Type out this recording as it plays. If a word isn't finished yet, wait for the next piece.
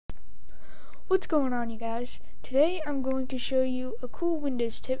What's going on, you guys? Today I'm going to show you a cool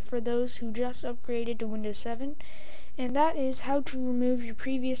Windows tip for those who just upgraded to Windows 7, and that is how to remove your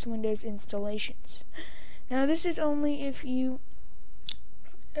previous Windows installations. Now this is only if you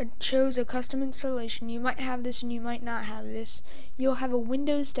chose a custom installation. You might have this and you might not have this. You'll have a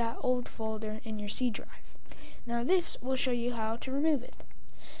Windows.old folder in your C drive. Now this will show you how to remove it.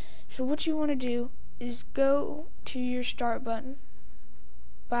 So what you want to do is go to your Start button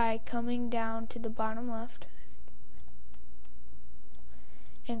by coming down to the bottom left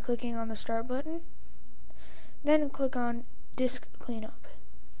and clicking on the Start button. Then click on Disk Cleanup.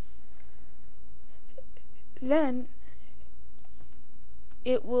 Then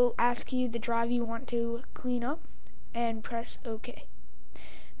it will ask you the drive you want to clean up and press OK.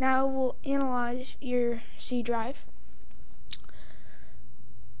 Now it will analyze your C drive,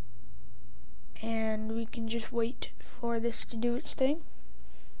 and we can just wait for this to do its thing.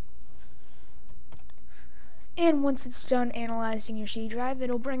 And once it's done analyzing your C drive,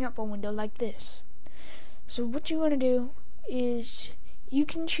 it'll bring up a window like this. So what you want to do is you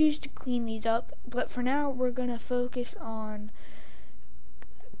can choose to clean these up, but for now we're going to focus on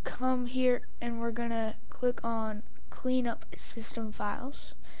come here and we're going to click on Clean Up System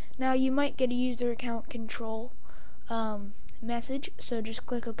Files. Now you might get a user account control message, so just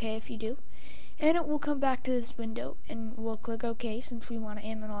click OK if you do. And it will come back to this window, and we'll click OK since we want to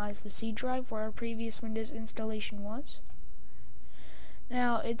analyze the C drive where our previous Windows installation was.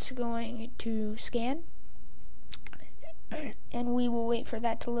 Now it's going to scan, and we will wait for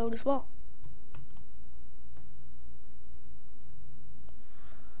that to load as well.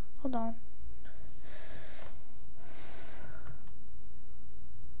 Hold on.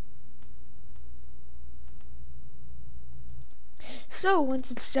 So once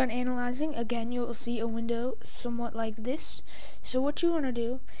it's done analyzing, again you'll see a window somewhat like this. So what you want to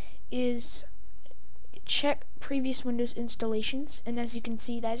do is check previous Windows installations, and as you can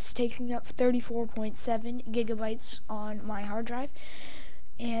see that's taking up 34.7 gigabytes on my hard drive.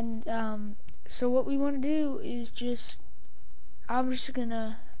 And so what we want to do is I'm just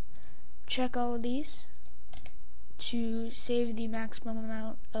gonna check all of these to save the maximum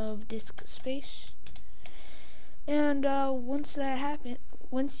amount of disk space. And once that happens,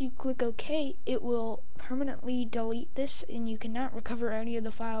 once you click OK, it will permanently delete this, and you cannot recover any of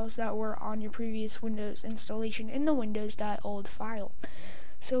the files that were on your previous Windows installation in the Windows.old file.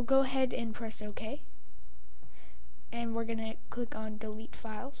 So go ahead and press OK, and we're gonna click on Delete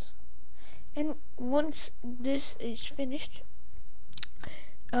Files. And once this is finished,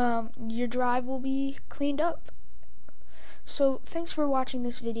 your drive will be cleaned up. So thanks for watching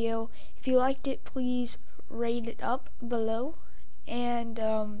this video. If you liked it, please rate it up below, and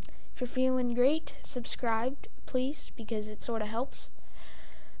if you're feeling great, subscribe please, because it sort of helps.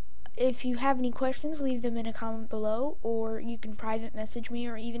 If you have any questions, leave them in a comment below, or you can private message me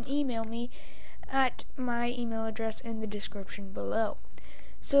or even email me at my email address in the description below.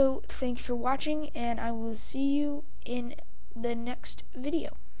 So thank you for watching, and I will see you in the next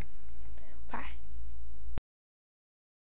video.